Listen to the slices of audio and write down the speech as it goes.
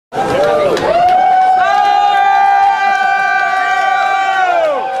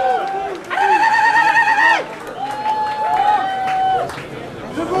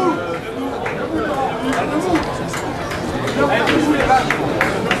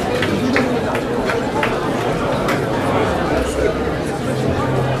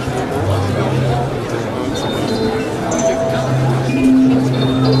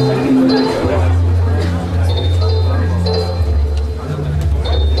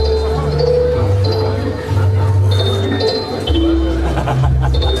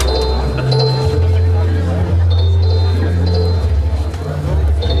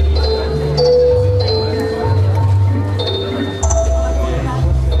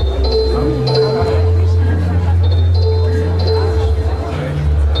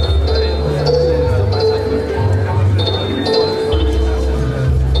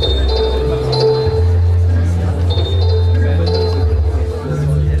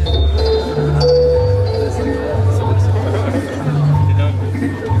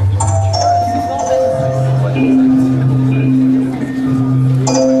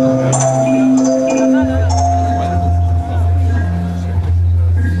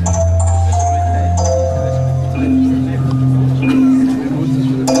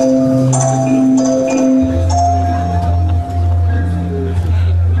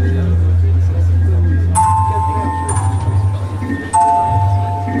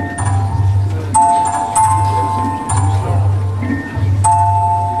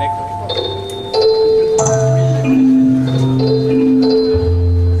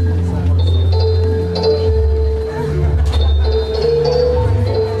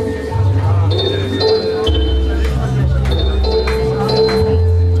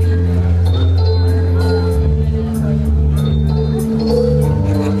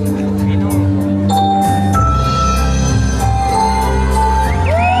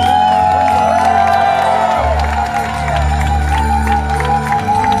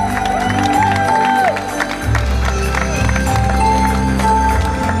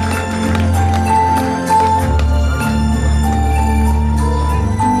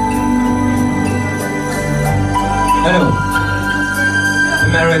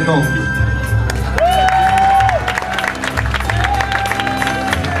maintenant.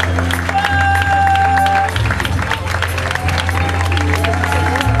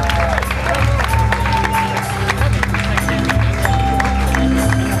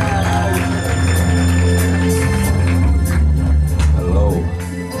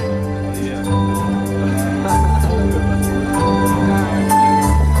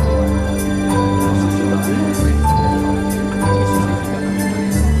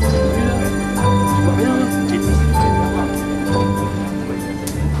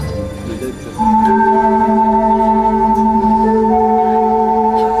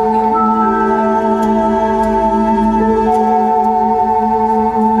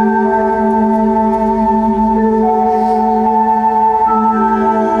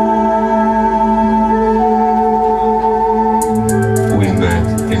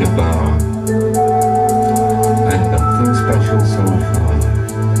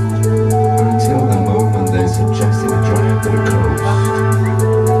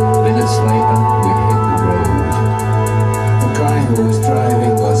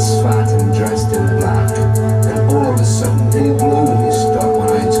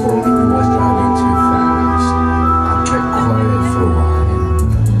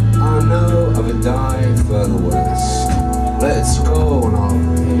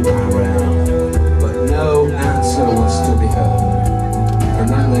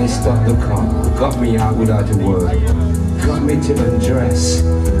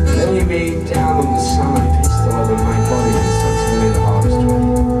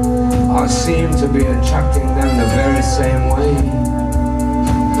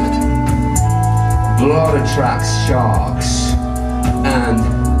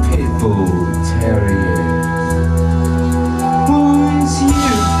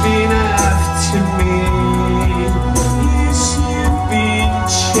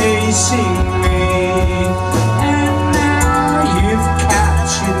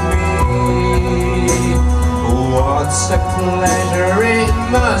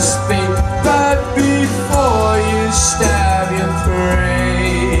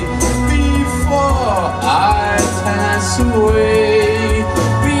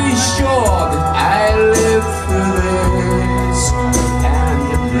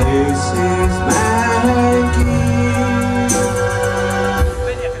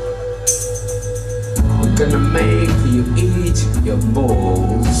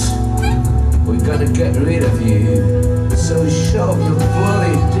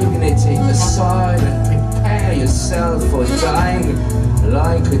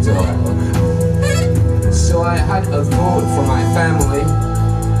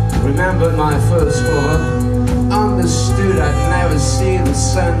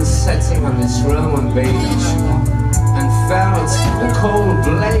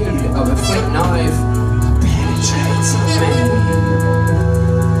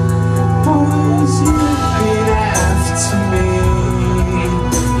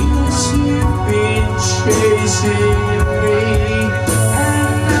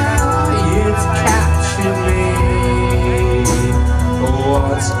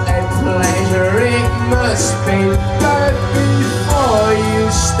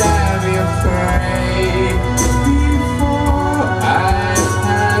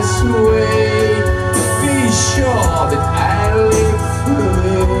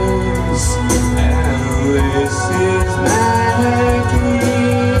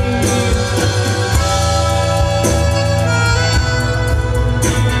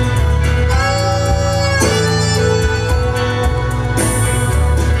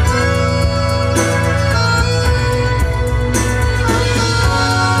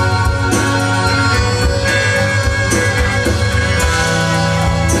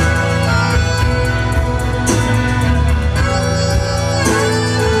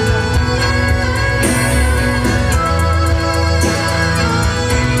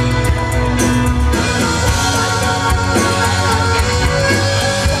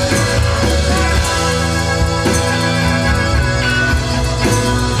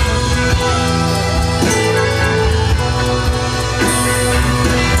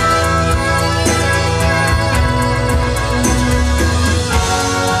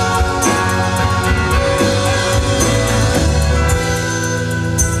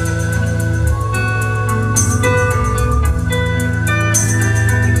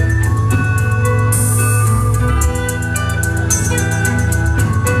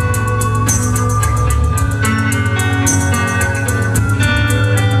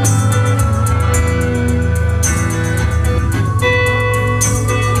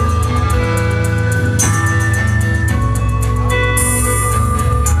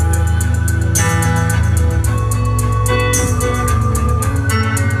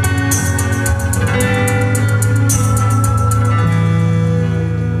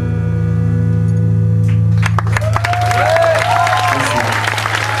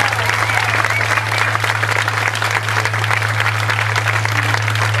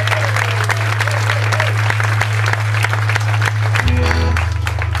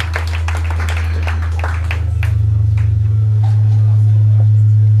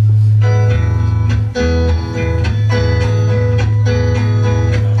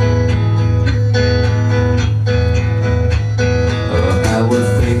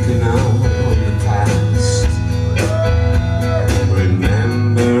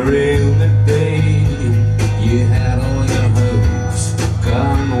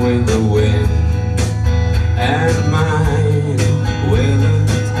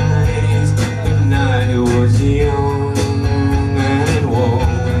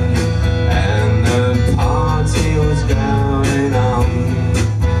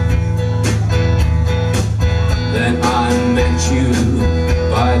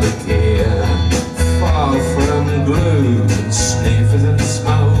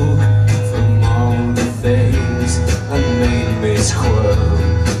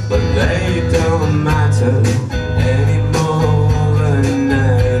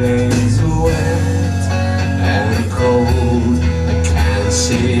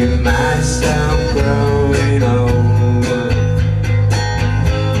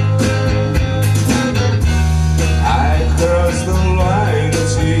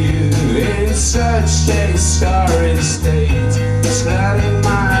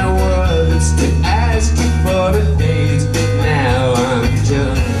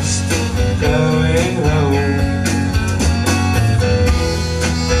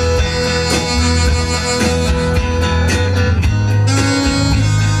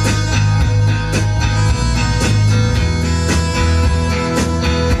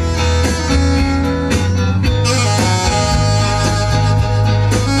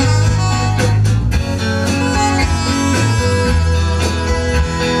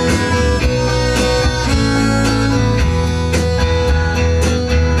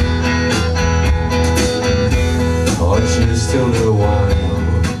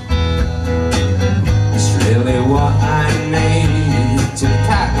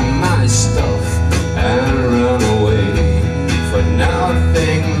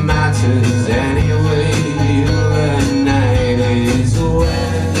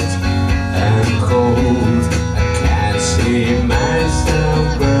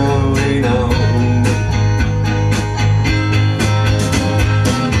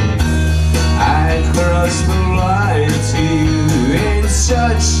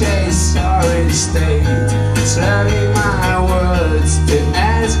 such a sorry state, slurring my words to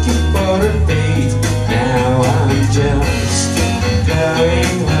ask you for a date. Now I'm just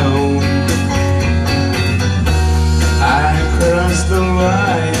going home. I crossed the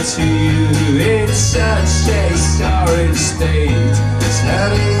line to you in such a sorry state,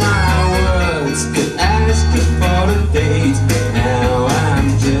 slurring my words to ask you for a date. Now I'm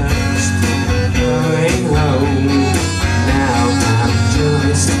just going home. Now I'm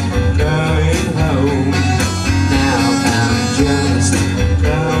just going home. Now I'm just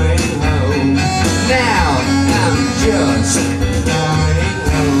going home. Now I'm just going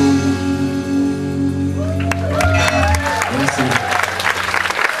home.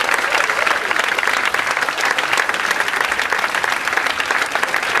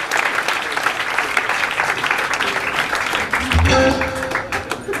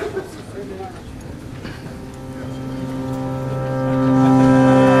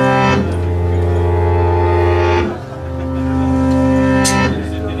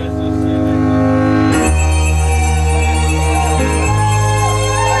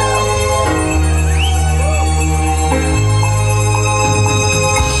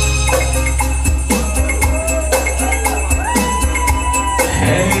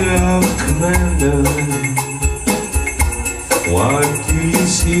 What do you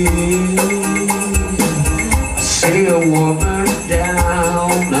see? I see a woman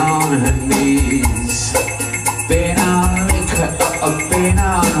down on her knees, been on liquor, been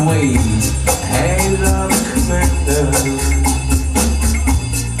on weed. Hey, love commander,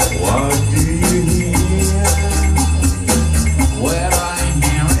 what do you hear? Well, I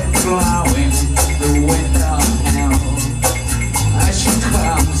hear it blowing the wind of hell as she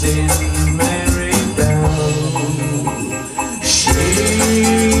comes in.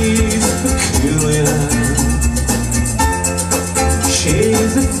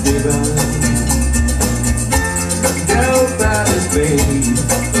 She's a figure, nobody's babe,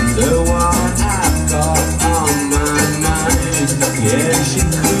 but the one I've got on my mind. Yeah, she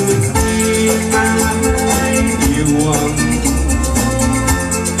could be my new one,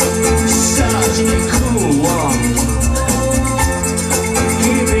 such a cool one.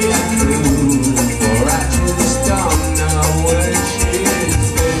 Give me a clue, for I just don't know where she's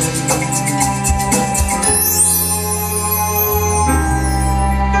been.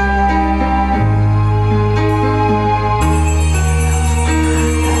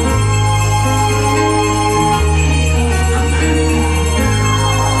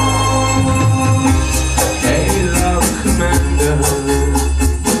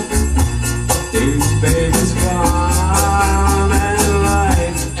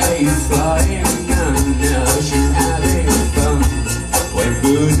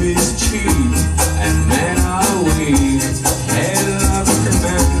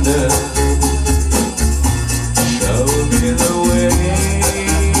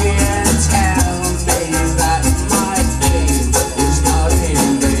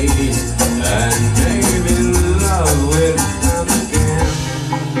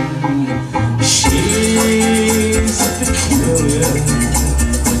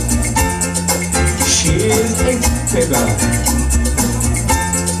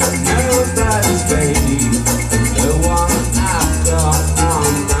 Nobody's baby, the one I've got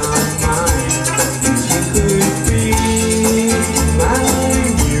on my mind. She could be my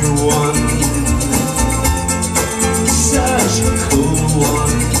new one, such a cool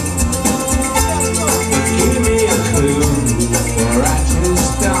one. Give me a clue, for I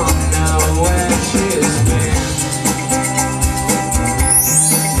just don't know where she's been.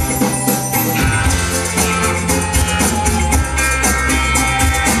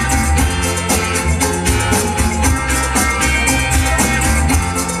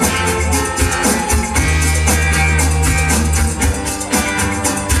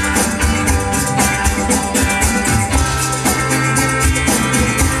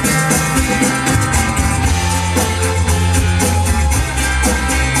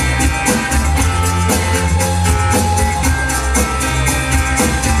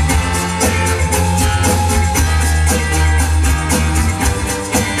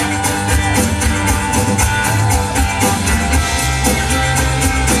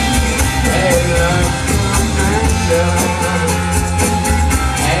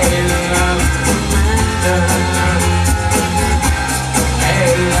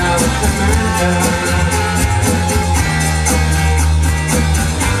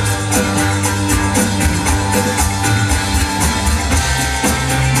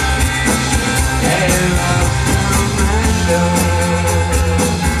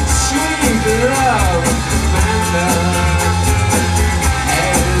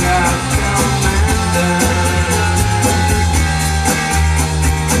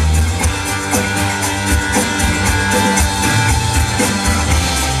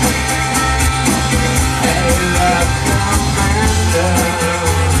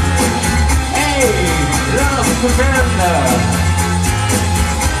 Commander.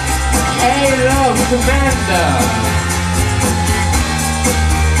 Hey, love, Commander.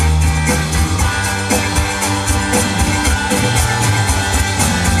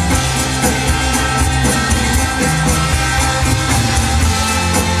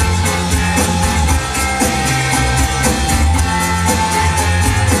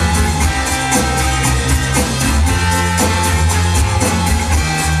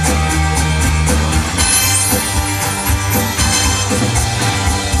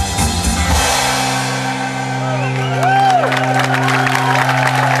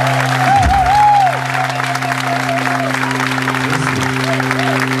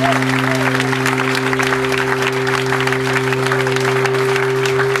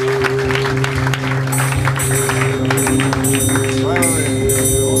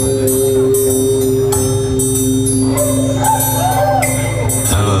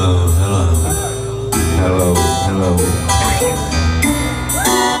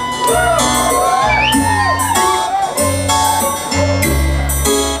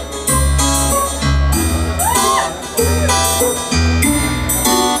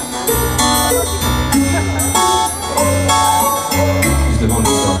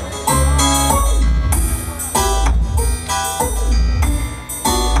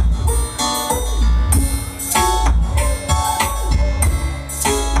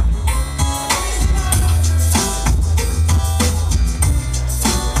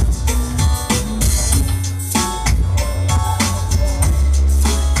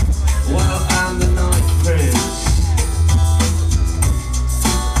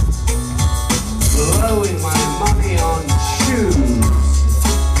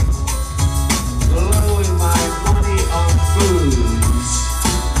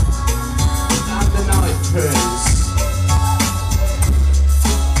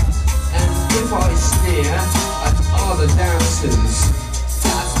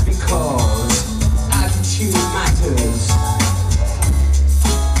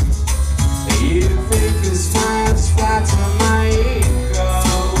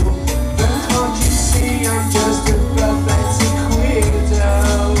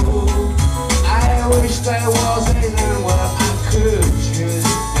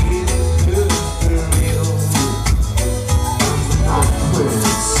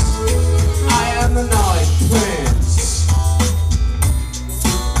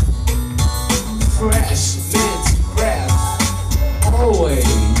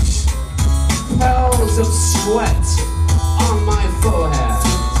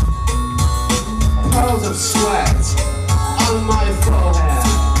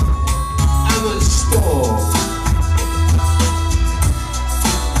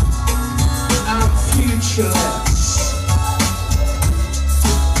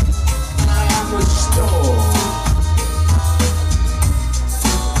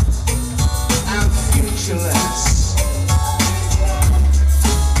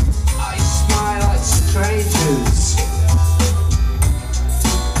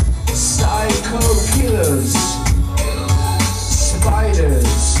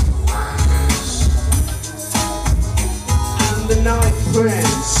 Nite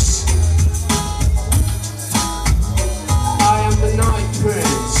Prince. I am the Nite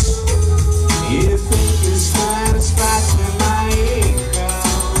Prince. You think you're satisfying my ego,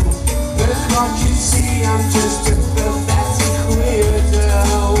 but can't you see I'm just a pathetic weirdo?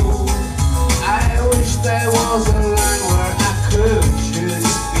 I wish there was a line where I could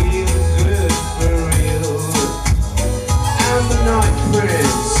just feel good for real. I'm the Nite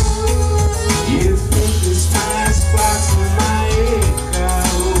Prince. You think you're satisfying my ego,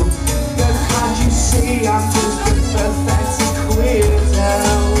 but can't you see I'm just a pathetic weirdo?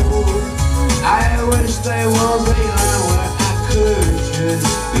 I wish there was a line where I could just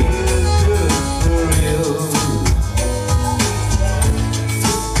feel good for real.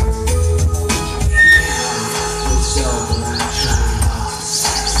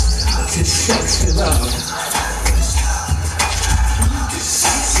 To sexy love,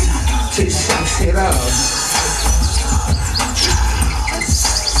 to sexy love,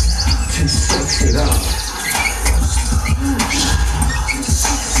 to sexy love.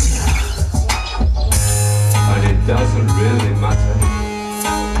 And it doesn't really matter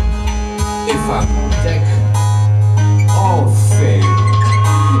if I'm deck or fake.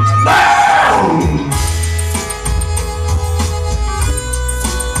 BAM!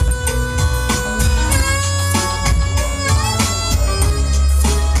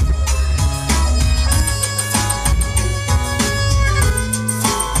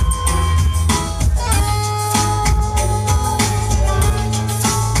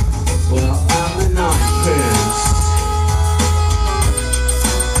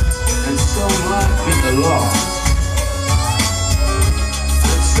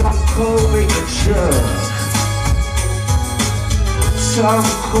 Don't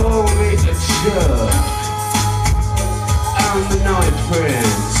call me a jerk. I'm the Nite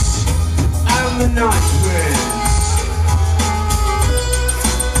Prince. I'm the Nite Prince.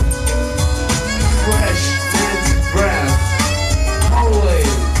 Fresh and breath,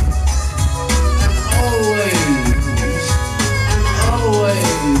 always and always and always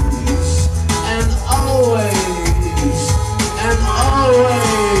and always and always.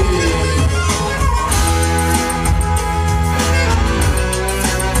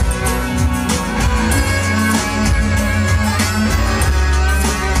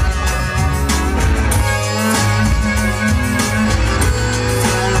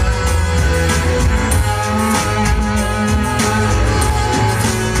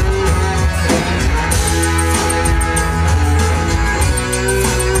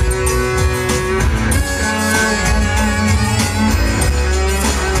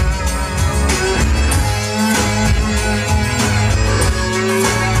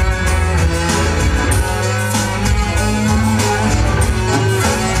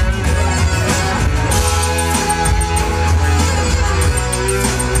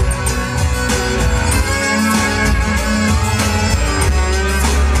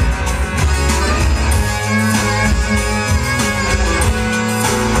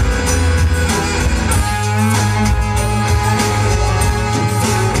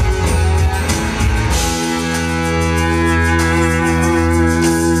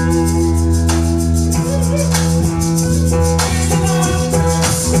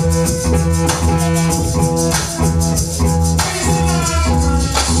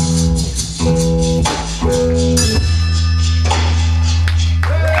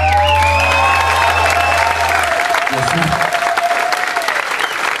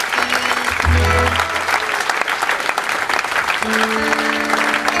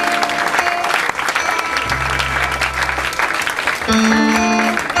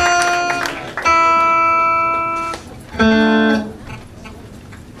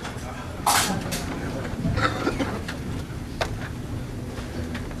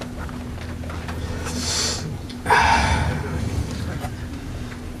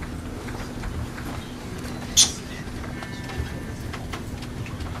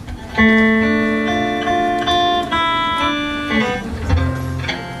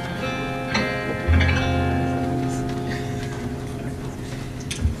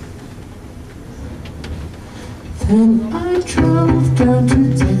 Then I drove down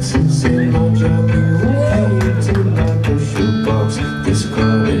to Texas in my Jaguar to like a shoebox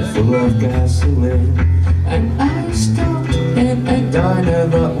discarded full of gasoline. And I stopped in a diner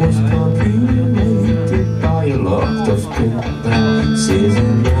that was populated by a lot of pictures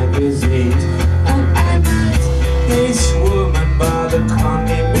and magazines. And I met this woman by the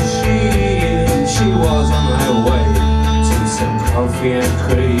coffee machine. She was on her way to some coffee and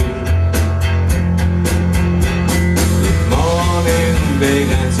cream.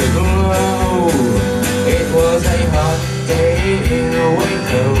 Began to glow. It was a hot day in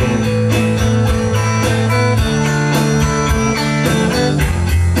Waco.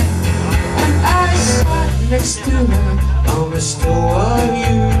 And I sat next to her on the stool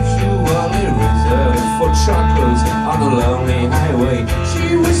usually reserved for truckers on a lonely highway.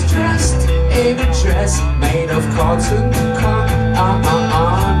 She was dressed in a dress made of cotton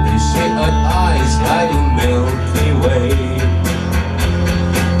she had eyes like a Milky Way.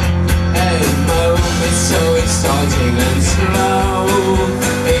 So exciting and slow.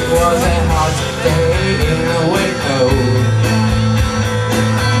 It was a hot day in Waco.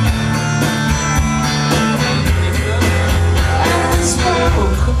 And we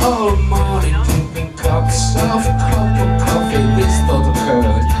spoke all morning, drinking cups of coffee. This thought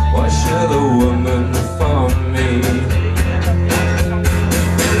occurred: why should a woman for me?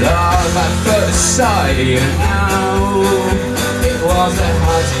 Love at first sight, you know. It was a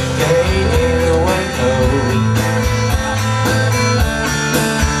hot day in Waco.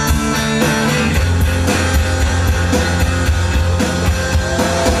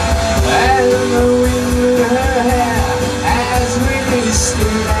 And the wind in her hair as we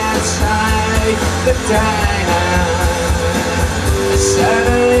stood outside the diner.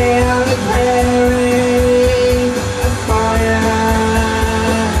 Suddenly out of clearing a fire.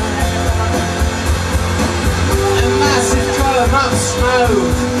 A massive column of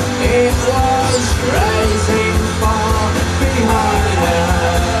smoke, it was rising far behind her.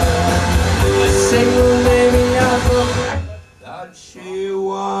 A single living apple that she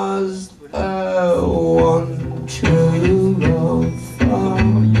was the one true love for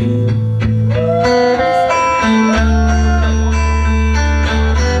me.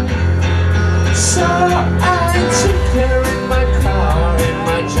 So I took her in my car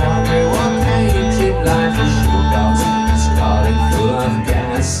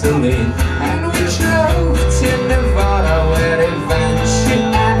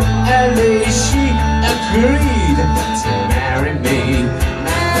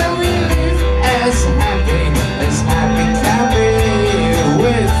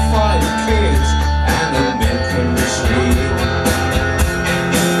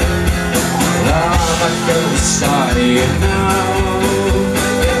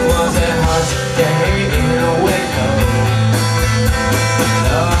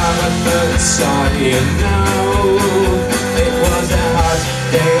know it was a hot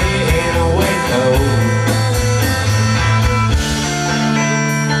day in Waco.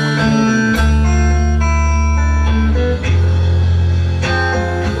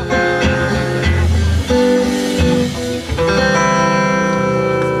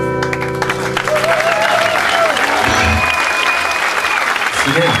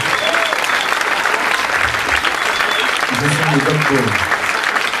 Yeah. This is the Dogbowl.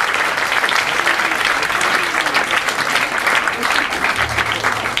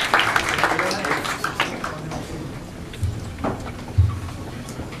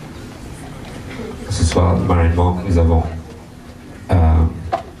 Ce soir, normalement, nous avons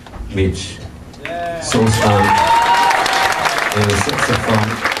Mitch, Soulsman et le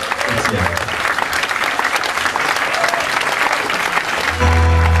saxophone Etienne.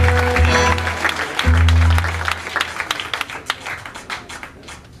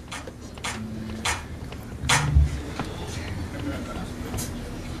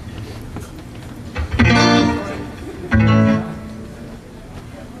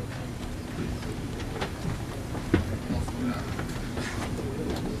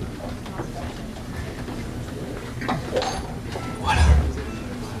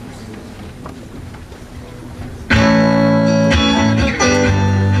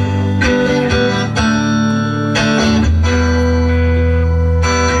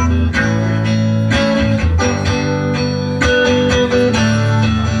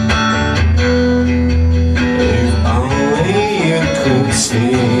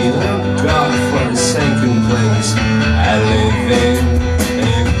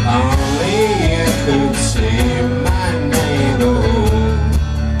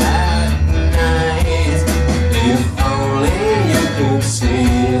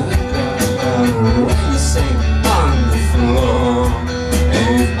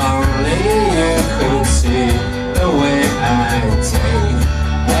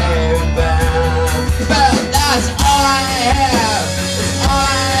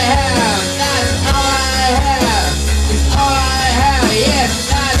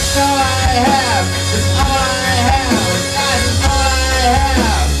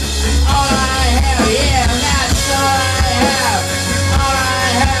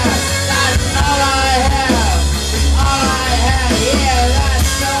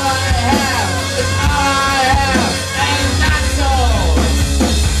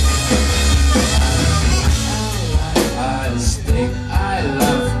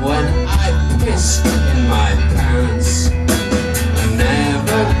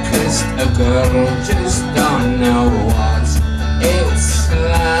 Just don't know what it's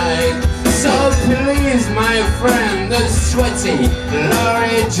like. So please, my friend, the sweaty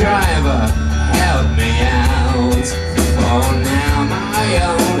lorry driver, help me out. For now my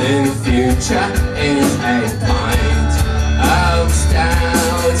only future is a pint of stout.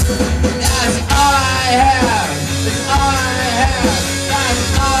 That's all I have. That's all I have. That's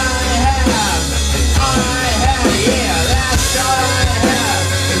all I have. That's all I have. Yeah, that's all I have.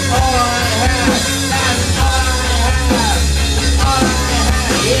 That's all I have. That's all I have. That's all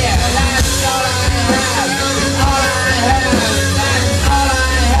I have. Yeah, that's all I have. That's all I have. That's all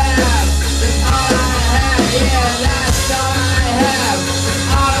I have. That's all I have. Yeah, that's all I have. That's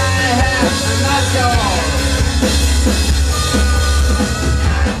all I have. And that's all.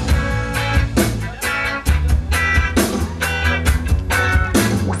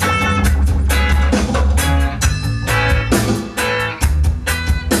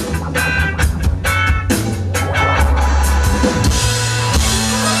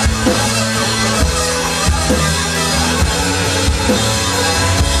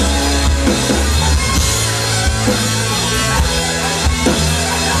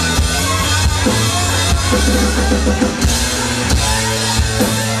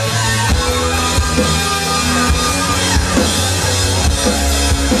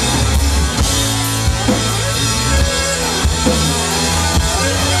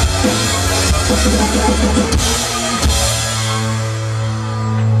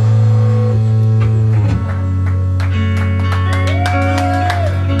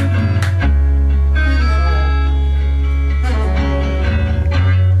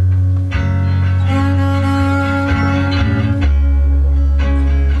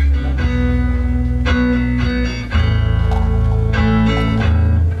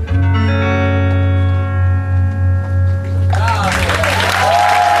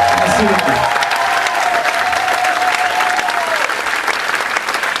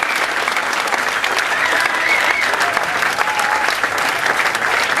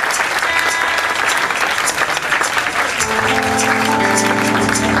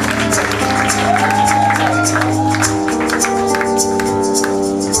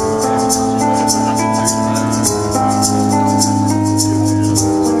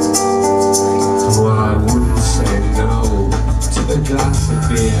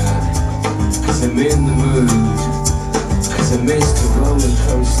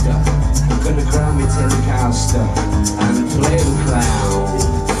 Telecaster and play the clown.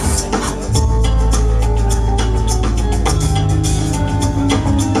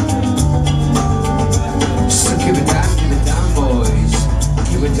 So give it down, boys.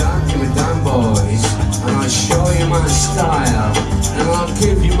 Give it down, boys. And I'll show you my style, and I'll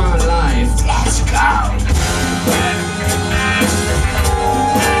give you my life. Let's go!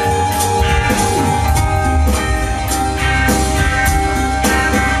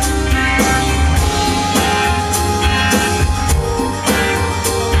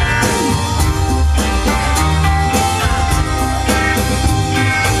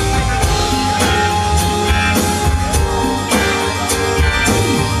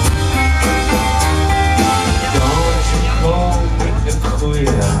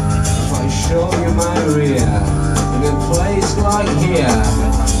 Show you my rear in a place like here,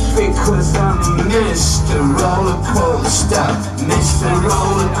 because I'm Mr. Roller Coaster, Mr.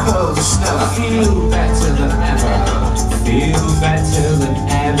 Roller Coaster. Feel better than ever, feel better than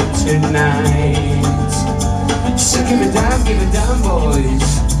ever tonight. So give it down,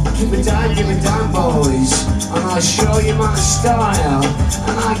 boys. Give it down, boys. And I'll show you my style,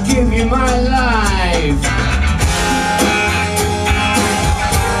 and I'll give you my life.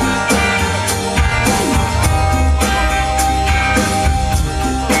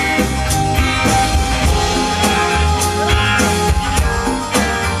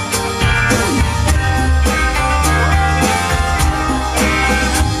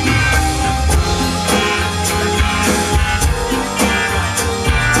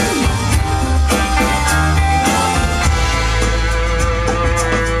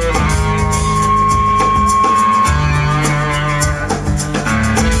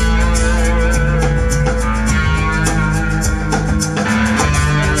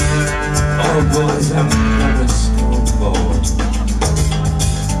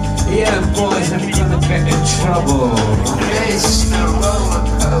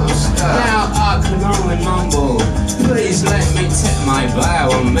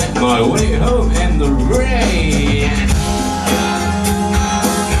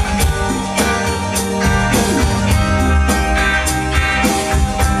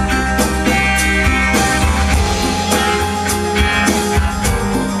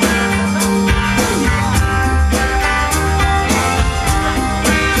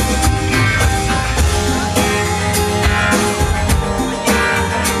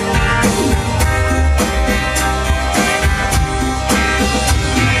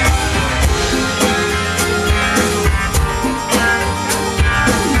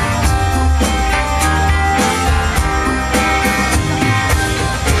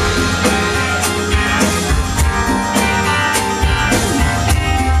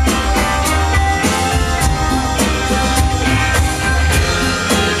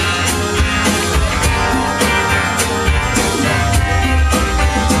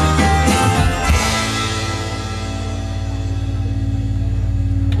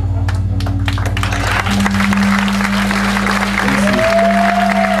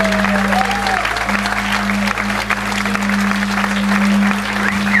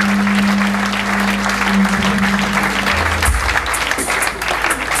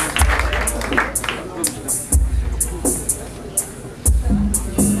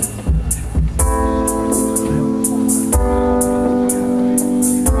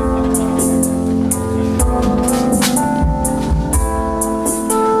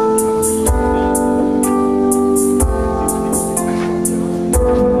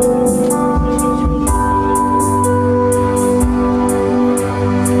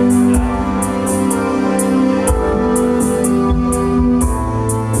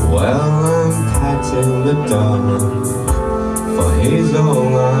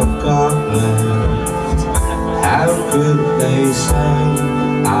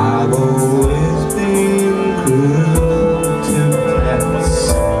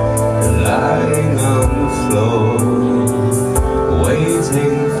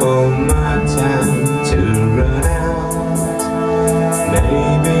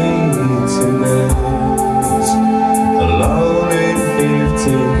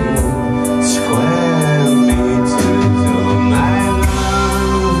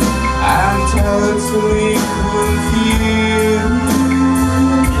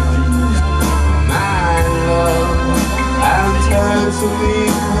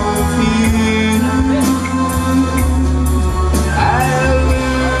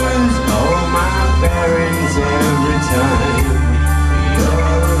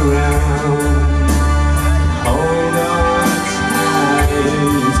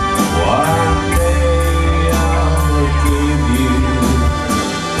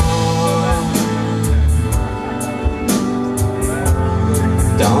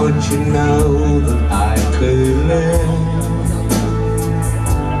 Don't you know that I could live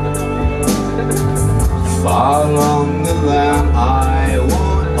far along the line I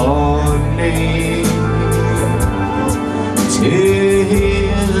want or need to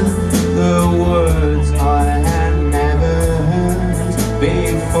hear the words I had never heard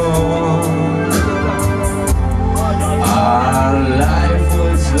before. Our life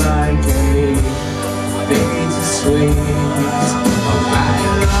was like a bittersweet. Oh my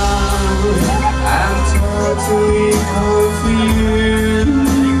love, I'm totally confused.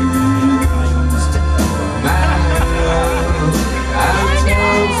 My love, I'm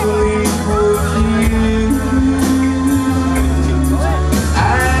totally confused. I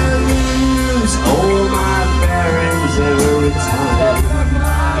lose all my bearings every time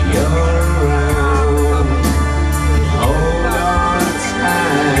you're around. Hold on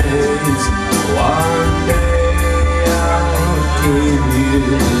tight, one day I'll give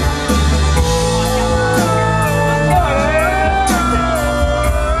you.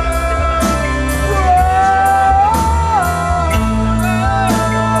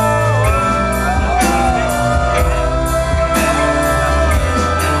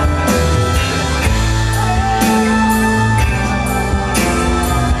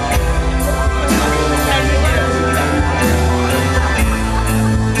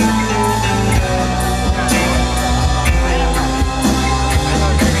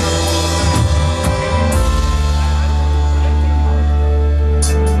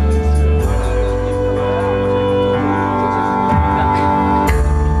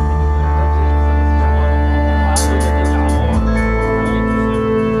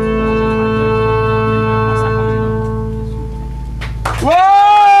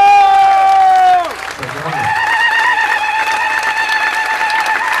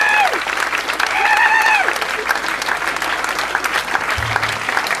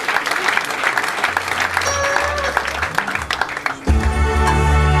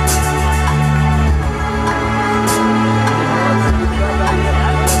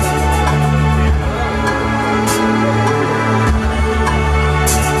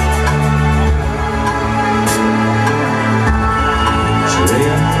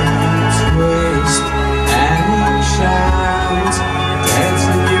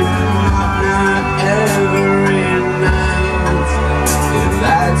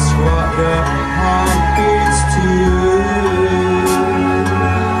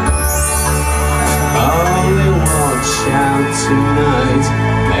 Tonight,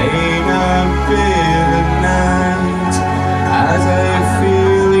 pain a bitter night, as I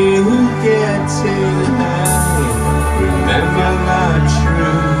feel you getting high. Remember my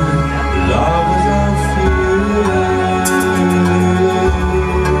true love is a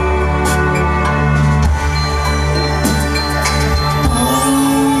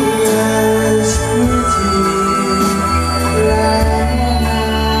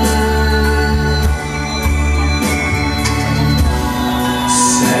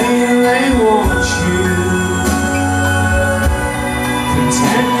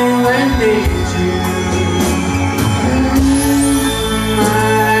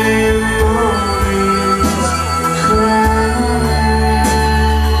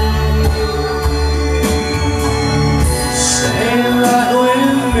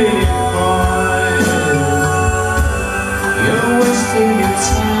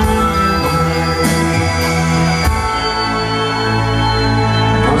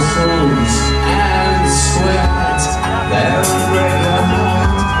and sweat, they'll break a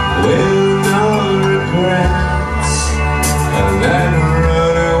heart, will not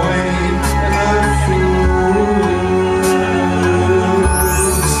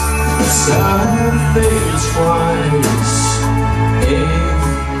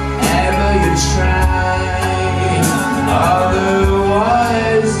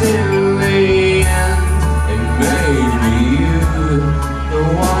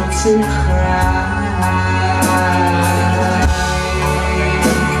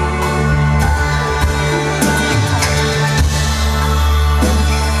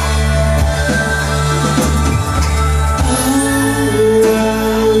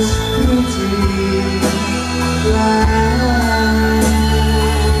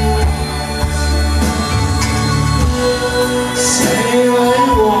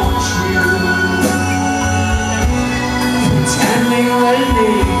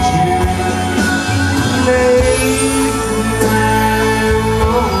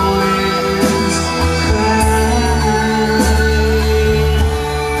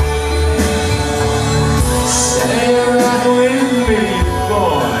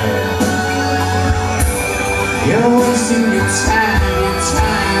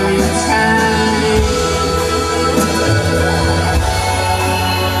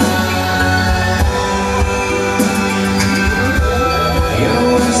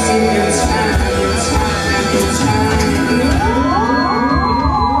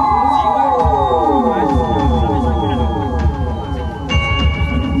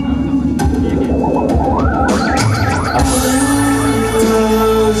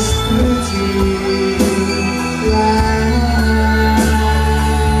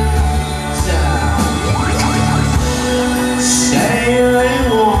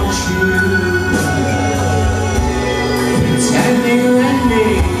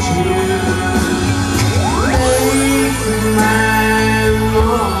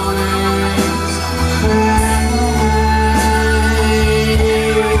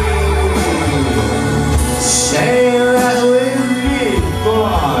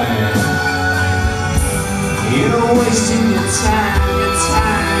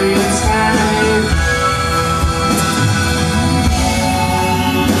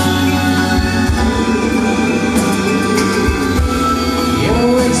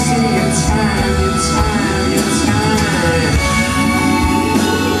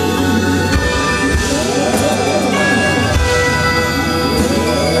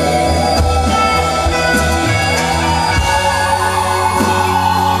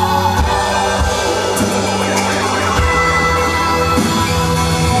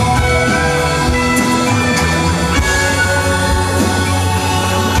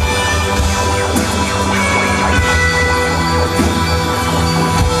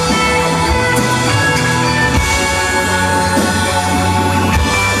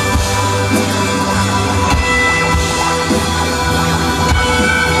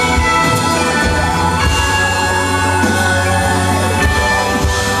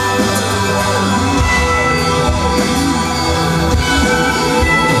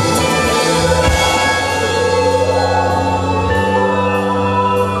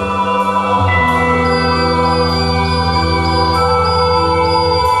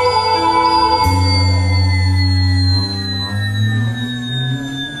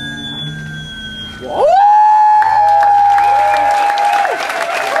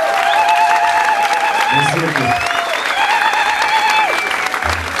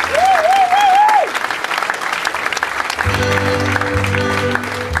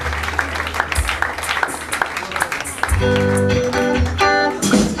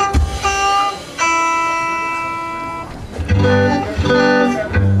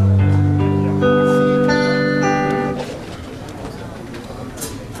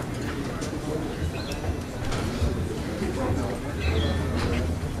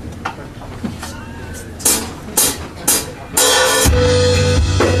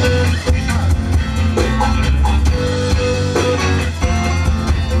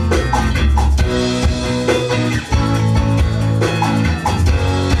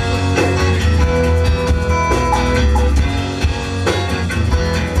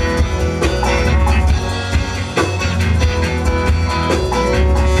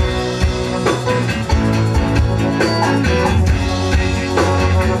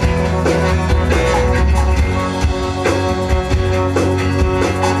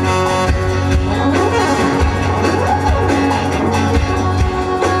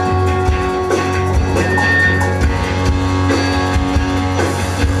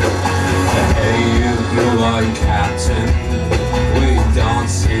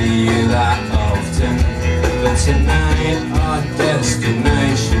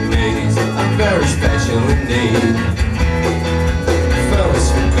special indeed.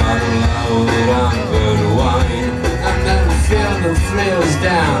 First we got loud on good wine, and then we feel the thrills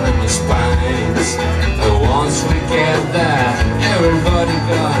down in the spines. And once we get there, everybody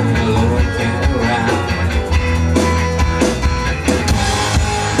gonna look around.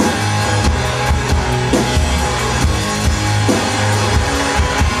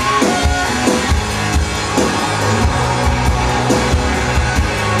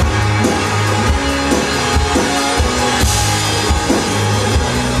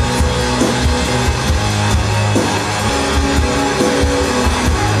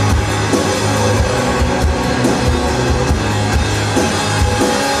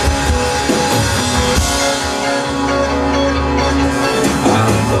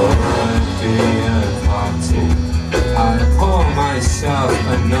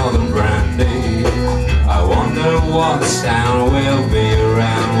 Another brandy. I wonder what sound will be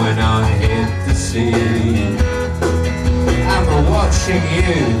around when I hit the sea. I'm watching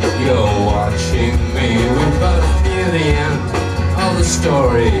you, you're watching me. We both knew the end of the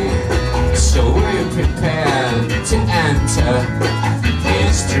story, so we're prepared to enter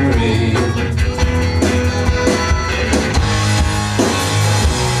history.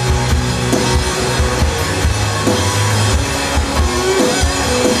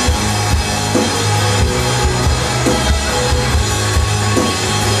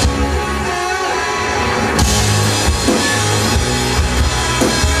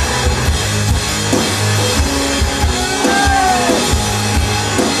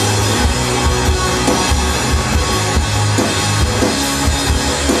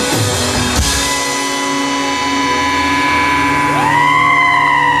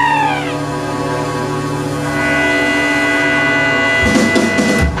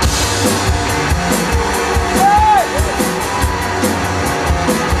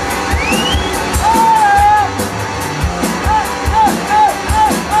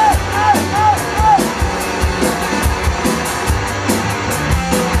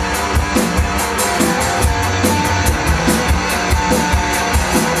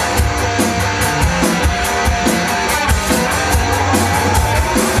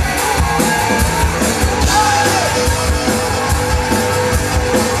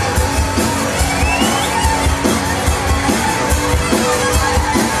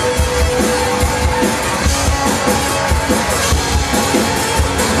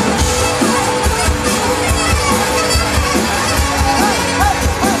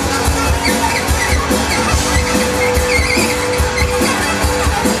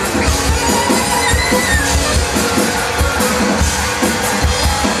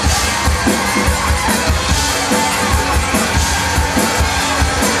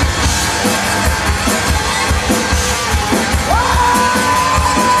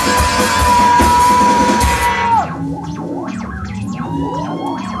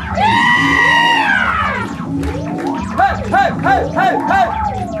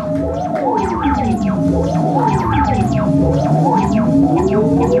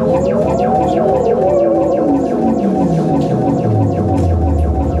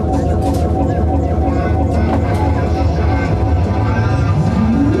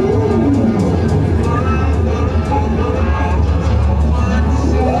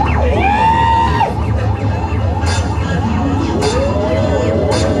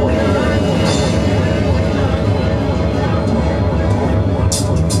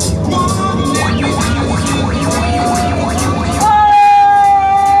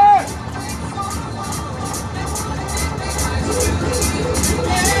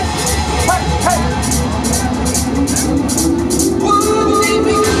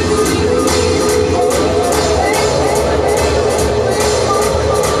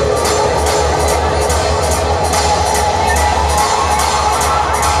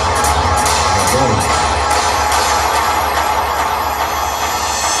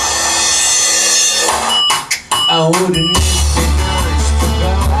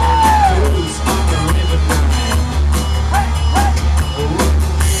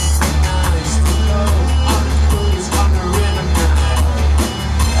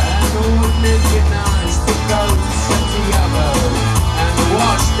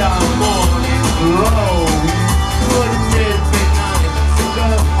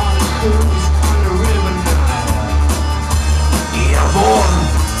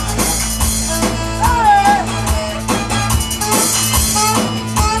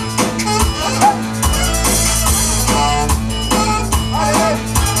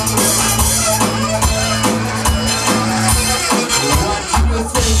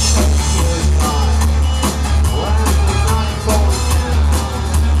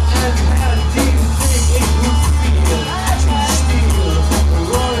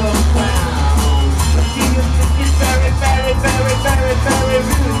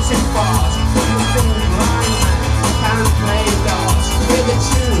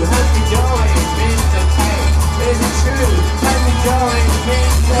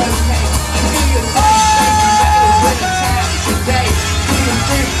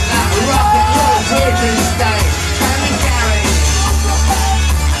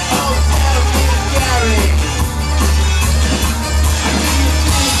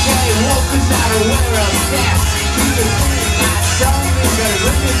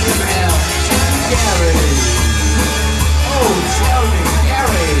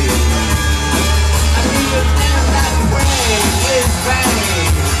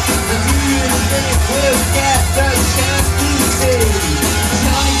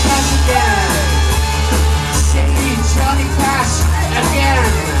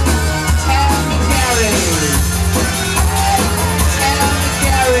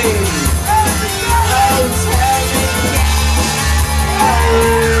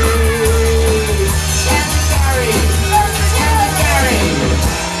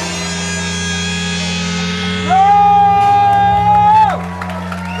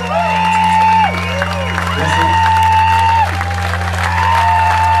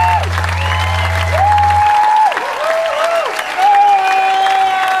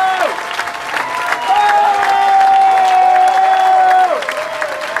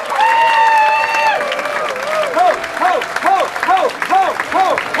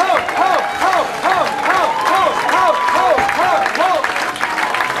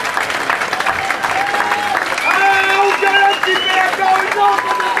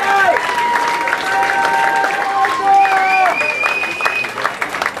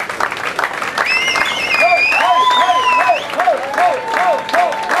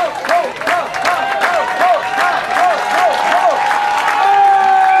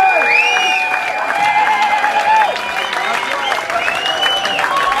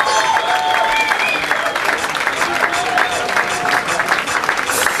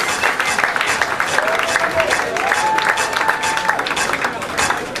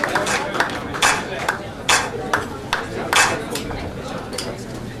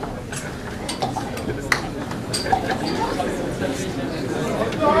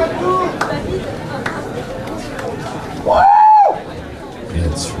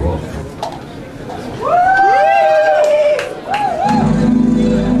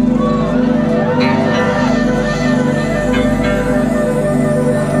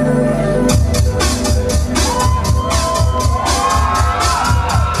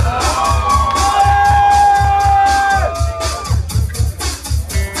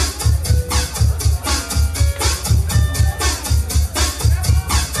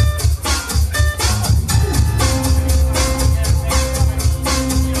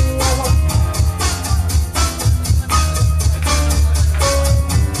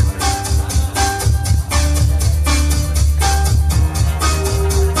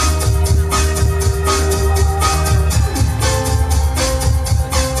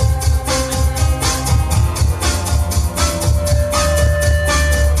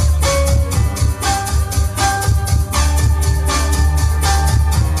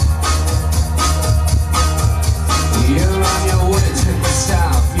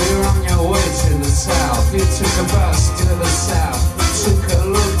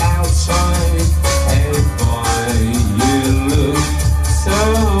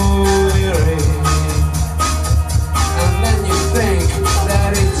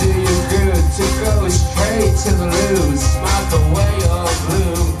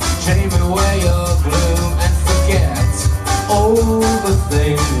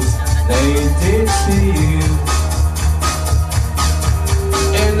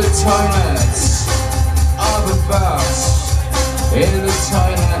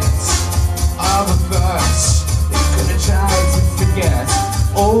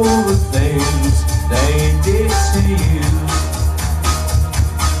 all the things they did to you.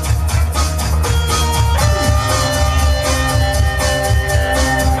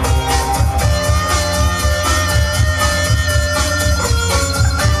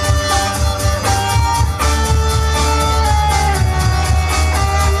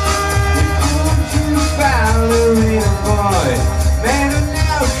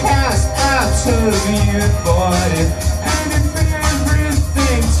 Of you, boy, and if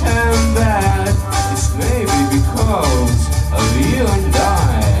everything turned bad, it's maybe because of you and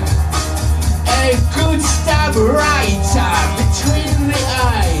I. A good stab right between the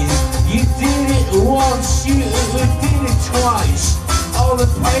eyes. You did it once, you did it twice. All the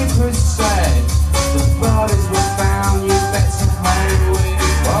papers said the bodies were found. You better hang with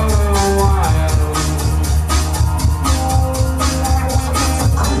it for a while.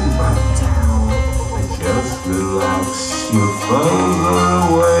 Relax, you're further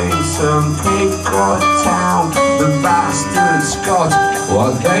away. Some pig got town. The bastards got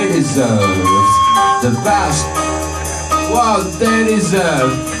what they deserved. The what they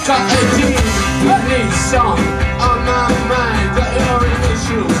deserve. Got a deep police song on my mind. Got your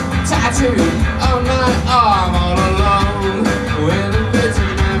initials tattooed on my arm all alone. With the bitter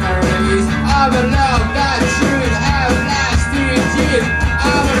memories of a love that should have lasted years.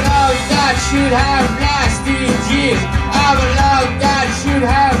 Of a love that should have lasted years. Of a love that should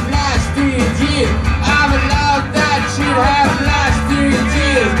have lasted years. Of a love that should have lasted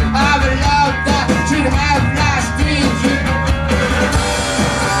years. Of a love that should have lasted years.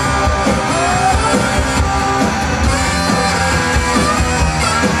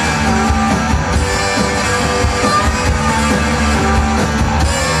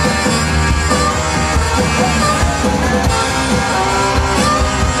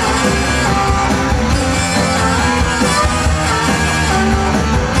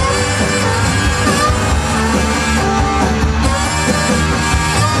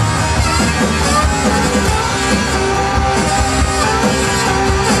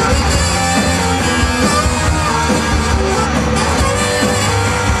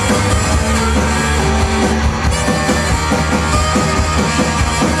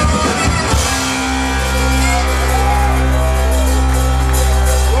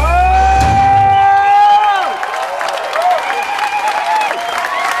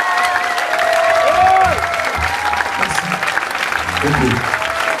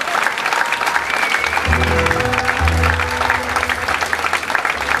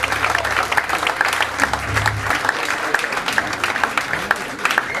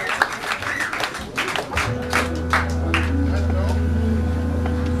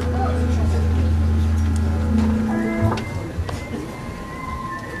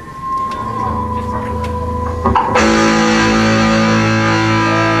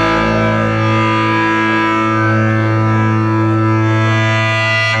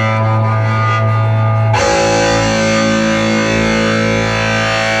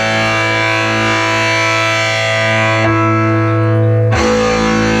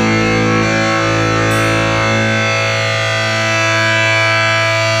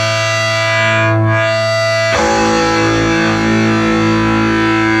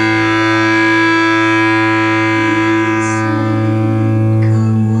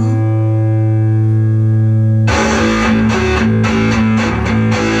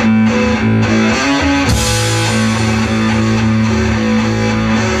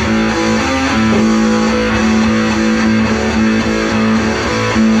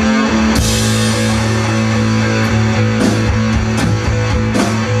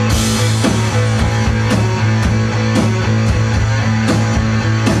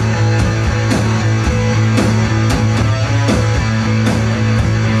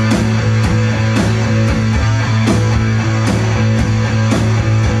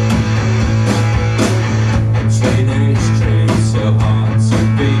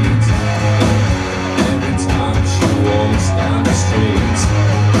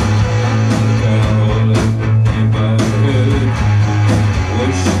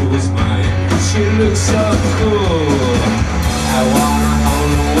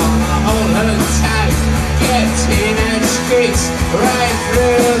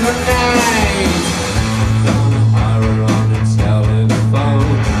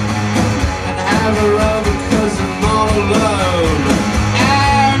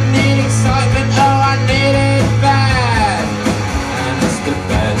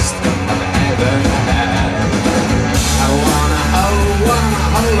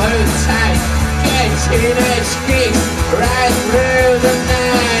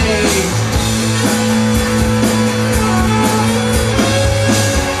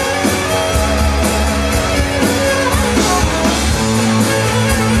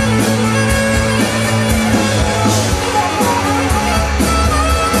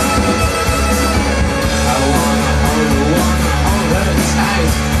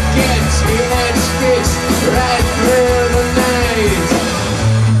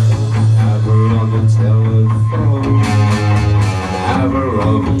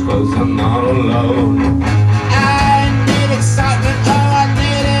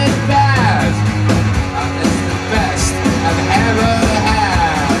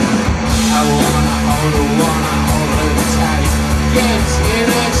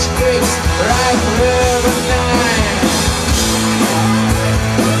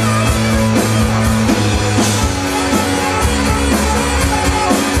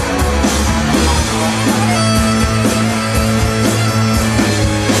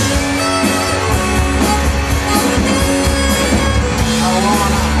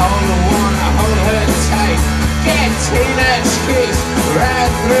 teenage kiss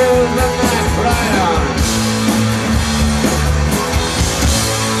right through the night, right on.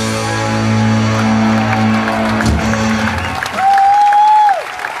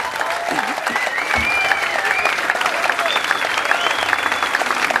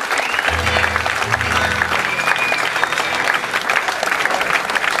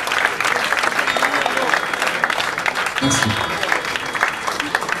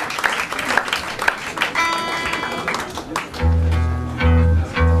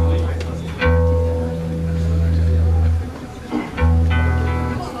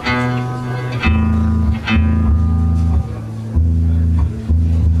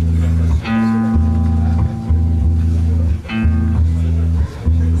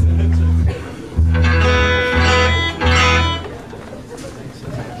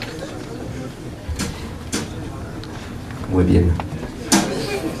 Muy bien.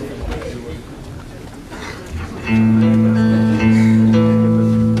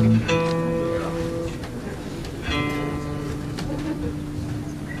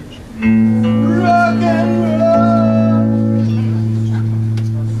 Rock and roll.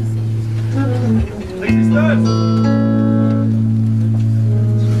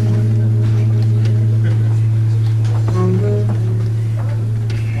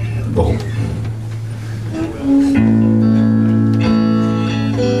 Bon.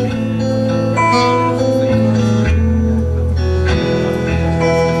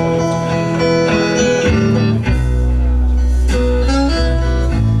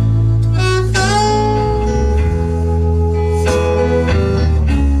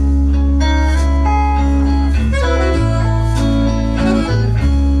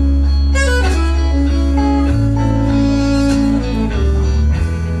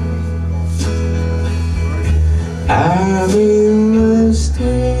 I'm in the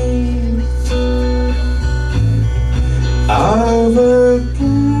state of a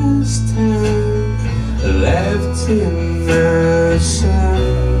gas tank left in the sun,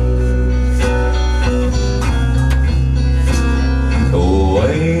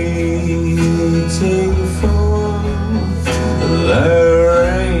 waiting for the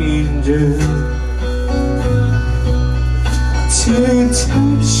ranger to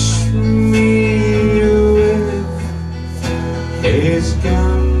touch me is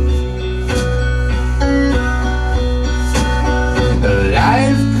gone.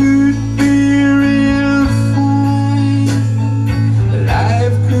 Life could be real fine.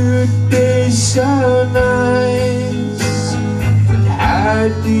 Life could be so nice. But how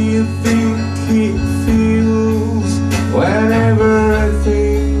do you think it feels when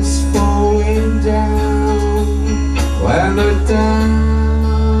everything's falling down? When the doubt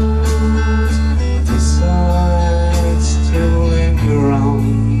decides to linger on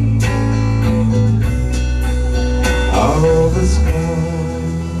all the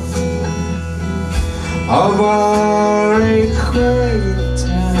scars of our acquaintance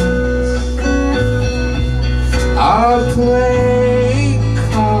are playing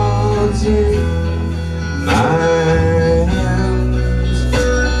cards in my hands.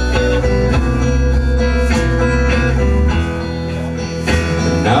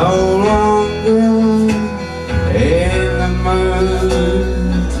 No longer in the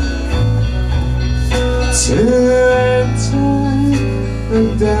mood to enter the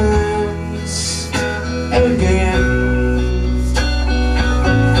dance again.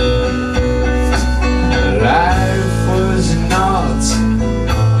 Life was not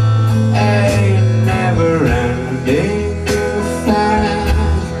a never-ending affair,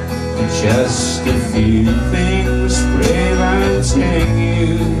 just a few things preventing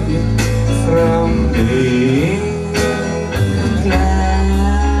you from being glad.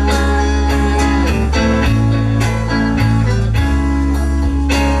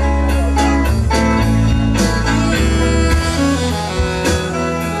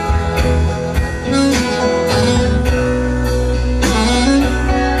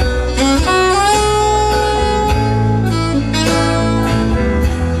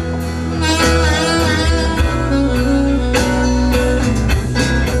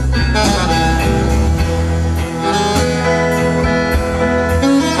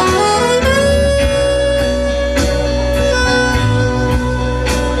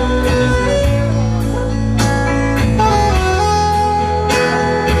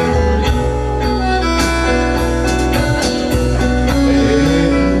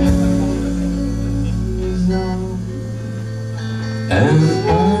 And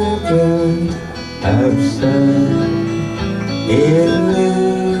I get upset, it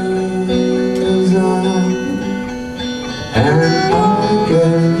lives on. And I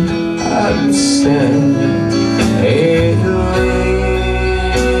get upset,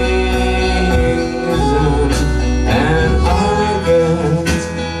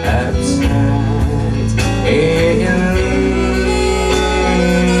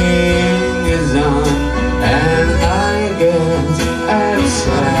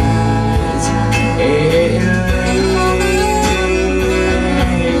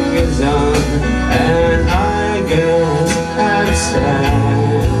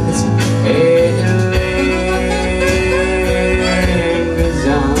 nights it lingers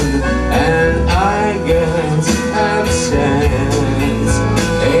on, and I get upset.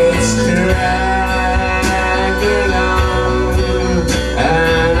 It's dragging on,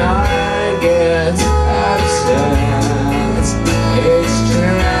 and I get upset. It's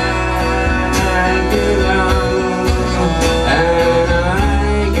dragging on, and I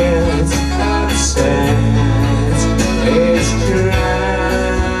get upset. It's dragging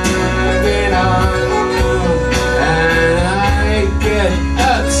on, and I get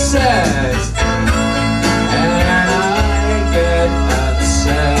upset.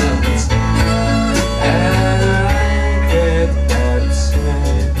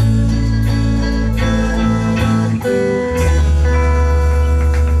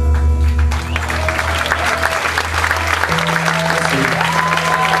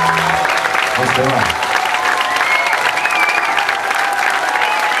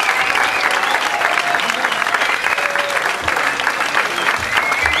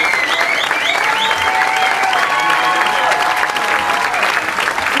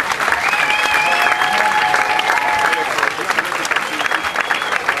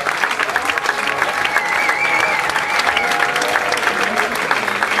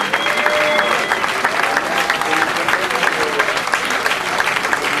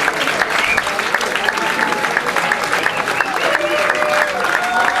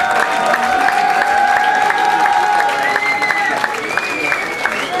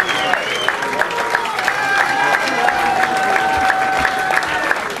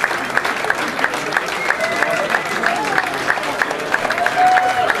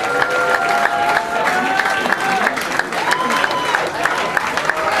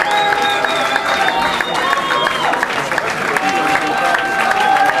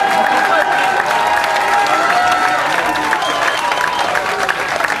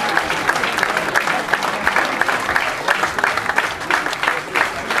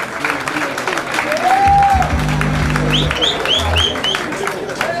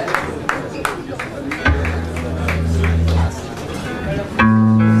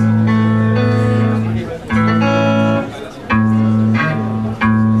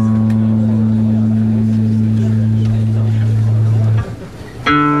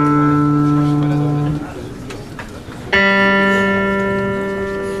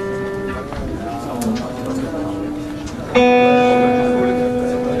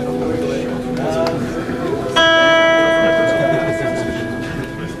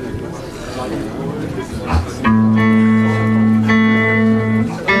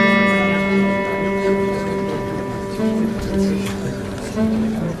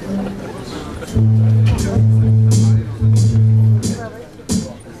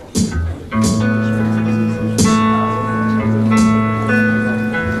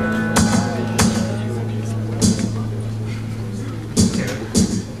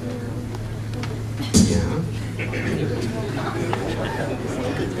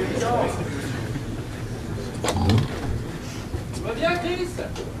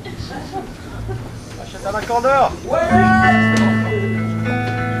 Achète un accordeur.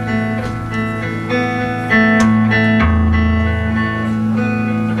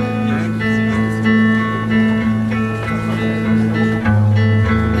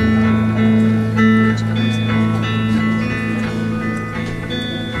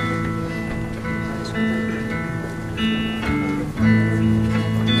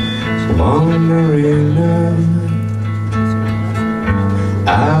 Marina,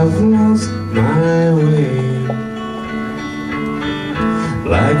 I've lost my way,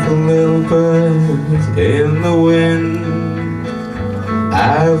 like a little bird in the wind.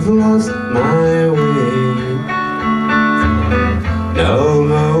 I've lost my way. No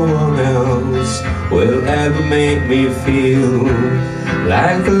one else will ever make me feel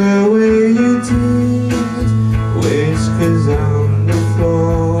like the way you did. Whiskers on the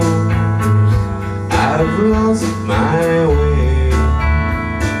floor, I've lost my way.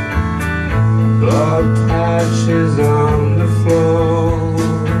 Blood patches on the floor,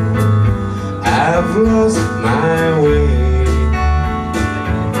 I've lost my way.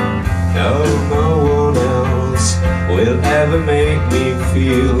 No one else will ever make me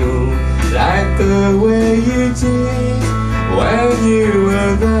feel like the way you did when you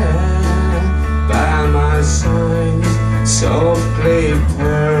were there by my side, softly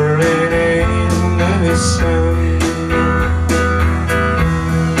purring in the sun.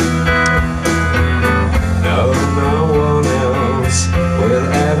 No one else will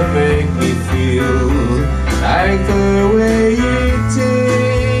ever make me feel like the way you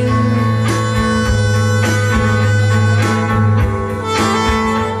did.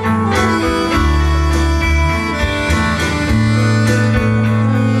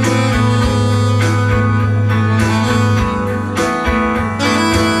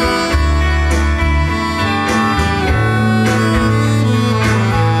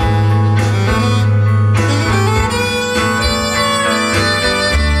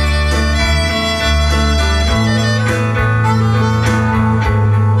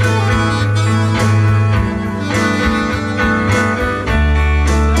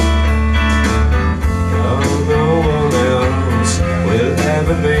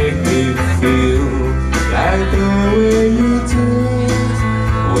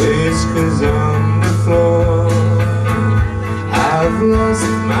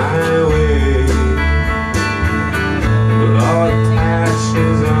 my way. Blood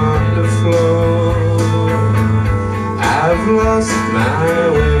patches on the floor. I've lost my